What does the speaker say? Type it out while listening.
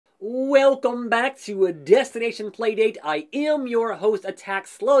Welcome back to a Destination Playdate. I am your host, Attack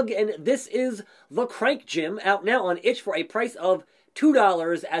Slug, and this is the Crank Gym, out now on itch for a price of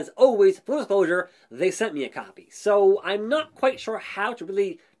 $2. As always, full disclosure, they sent me a copy. So I'm not quite sure how to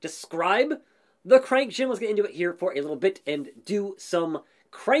really describe the Crank Gym. Let's get into it here for a little bit and do some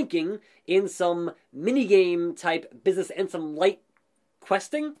cranking in some minigame type business and some light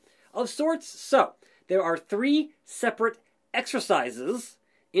questing of sorts. So there are 3 separate exercises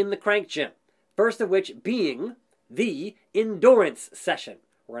in the Crank Gym. First of which being the endurance session.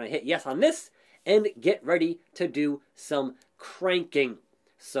 We're going to hit yes on this and get ready to do some cranking.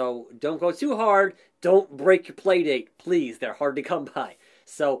 So don't go too hard. Don't break your Playdate, please. They're hard to come by.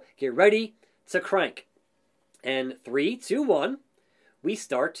 So get ready to crank. And 3, 2, 1, we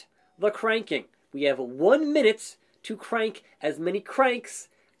start the cranking. We have 1 minute to crank as many cranks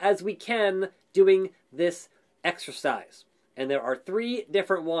as we can doing this exercise. And there are 3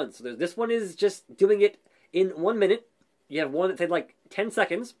 different ones. So this one is just doing it in 1 minute. You have one that takes like 10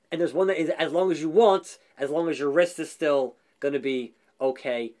 seconds. And there's one that is as long as you want, as long as your wrist is still going to be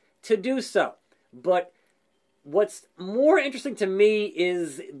okay to do so. But what's more interesting to me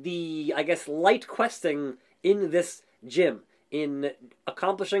is the, I guess, light questing in this gym, in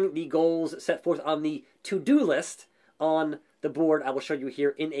accomplishing the goals set forth on the to-do list on the board I will show you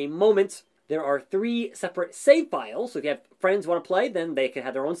here in a moment. There are 3 separate save files, so if you have friends who want to play, then they can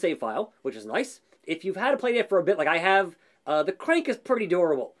have their own save file, which is nice. If you've had to play it for a bit, like I have, the crank is pretty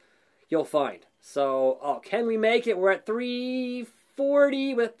durable, you'll find. So, can we make it? We're at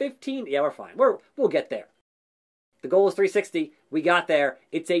 340 with 15. Yeah, we're fine. We'll get there. The goal is 360. We got there.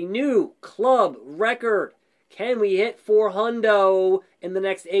 It's a new club record. Can we hit 400 in the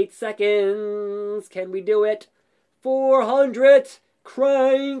next 8 seconds? Can we do it? 400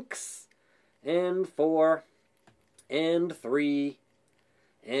 cranks! And 4, and 3,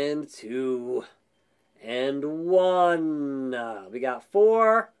 and 2, and 1. We got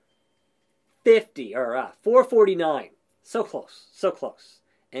 450, or 449. So close, so close.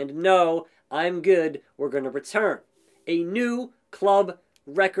 And no, I'm good. We're going to return a new club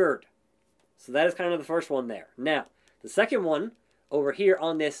record. So that is kind of the first one there. Now, the second one over here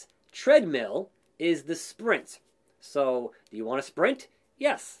on this treadmill is the sprint. So, do you want to sprint?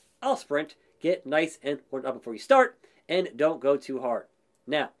 Yes, I'll sprint. Get nice and warmed up before you start, and don't go too hard.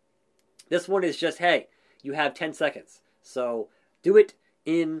 Now, this one is just, hey, you have 10 seconds. So, do it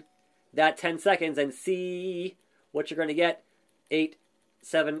in that 10 seconds and see what you're going to get. 8,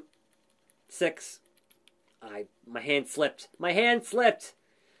 7, 6. My hand slipped. My hand slipped.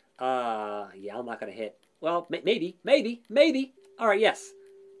 Yeah, I'm not going to hit. Well, maybe. All right, yes.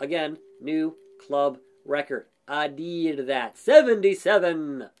 Again, new club record. I did that.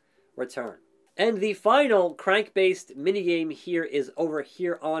 77. Return. And the final crank-based minigame here is over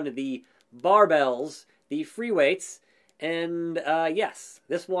here on the barbells, the free weights. And yes,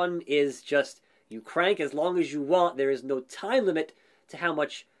 this one is just you crank as long as you want. There is no time limit to how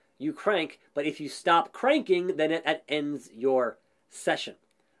much you crank. But if you stop cranking, then it ends your session.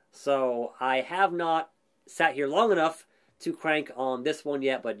 So I have not sat here long enough to crank on this one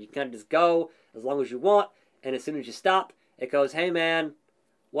yet. But you can kind of just go as long as you want. And as soon as you stop, it goes, hey man,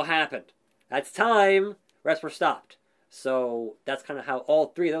 what happened? That's time. Rest were stopped. So that's kind of how all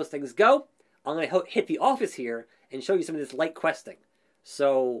 3 of those things go. I'm going to hit the office here and show you some of this light questing.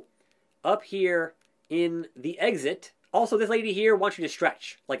 So up here in the exit, also this lady here wants you to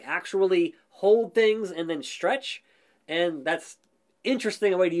stretch. Like actually hold things and then stretch. And that's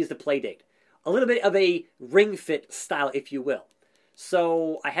interesting a way to use the Playdate. A little bit of a ring fit style, if you will.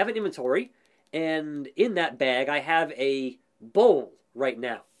 So I have an inventory. And in that bag, I have a bowl right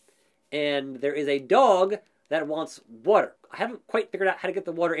now. And there is a dog that wants water. I haven't quite figured out how to get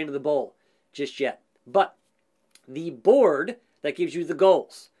the water into the bowl just yet. But the board that gives you the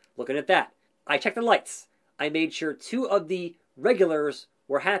goals, looking at that, I checked the lights. I made sure 2 of the regulars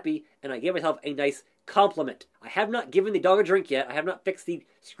were happy, and I gave myself a nice compliment. I have not given the dog a drink yet. I have not fixed the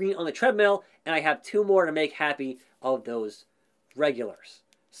screen on the treadmill, and I have 2 more to make happy of those regulars.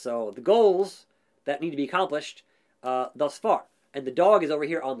 So the goals that need to be accomplished thus far. And the dog is over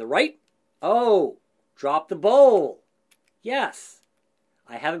here on the right. Oh, drop the bowl. Yes.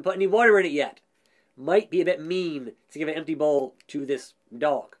 I haven't put any water in it yet. Might be a bit mean to give an empty bowl to this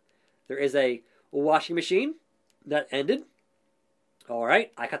dog. There is a washing machine that ended. All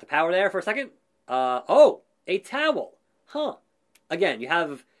right, I cut the power there for a second. Oh, a towel. Huh. Again, you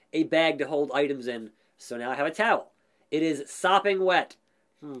have a bag to hold items in, so now I have a towel. It is sopping wet.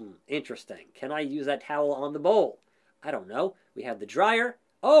 Interesting. Can I use that towel on the bowl? I don't know. We have the dryer.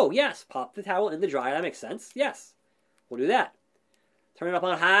 Oh, yes. Pop the towel in the dryer. That makes sense. Yes. We'll do that. Turn it up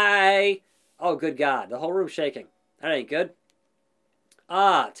on high. Oh, good God. The whole room's shaking. That ain't good.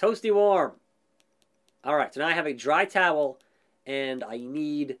 Ah, toasty warm. All right, so now I have a dry towel, and I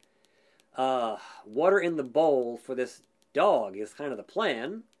need water in the bowl for this dog is kind of the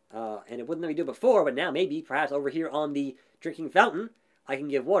plan. And it wouldn't let me do it before, but now maybe, perhaps over here on the drinking fountain, I can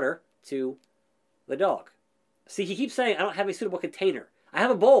give water to the dog. See, he keeps saying I don't have a suitable container. I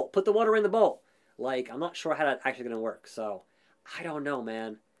have a bowl. Put the water in the bowl. Like, I'm not sure how that's actually going to work. So, I don't know,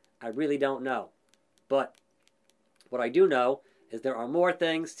 man. I really don't know. But what I do know is there are more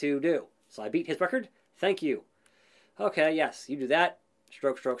things to do. So I beat his record. Thank you. Okay, yes, you do that.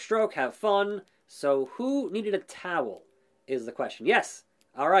 Stroke, stroke, stroke. Have fun. So who needed a towel is the question. Yes.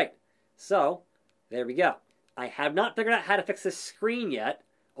 All right. So there we go. I have not figured out how to fix this screen yet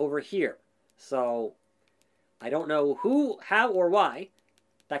over here. So I don't know who, how, or why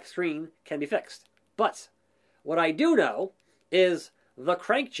that screen can be fixed. But what I do know is the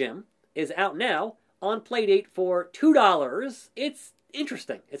Crank Gym is out now on Playdate for $2. It's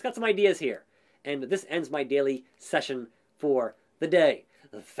interesting. It's got some ideas here. And this ends my daily session for the day.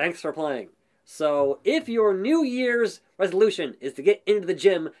 Thanks for playing. So if your New Year's resolution is to get into the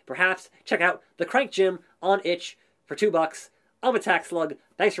gym, perhaps check out the Crank Gym on Itch for $2. I'm Attack Slug.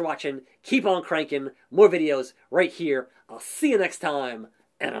 Thanks for watching. Keep on cranking. More videos right here. I'll see you next time,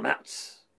 and I'm out.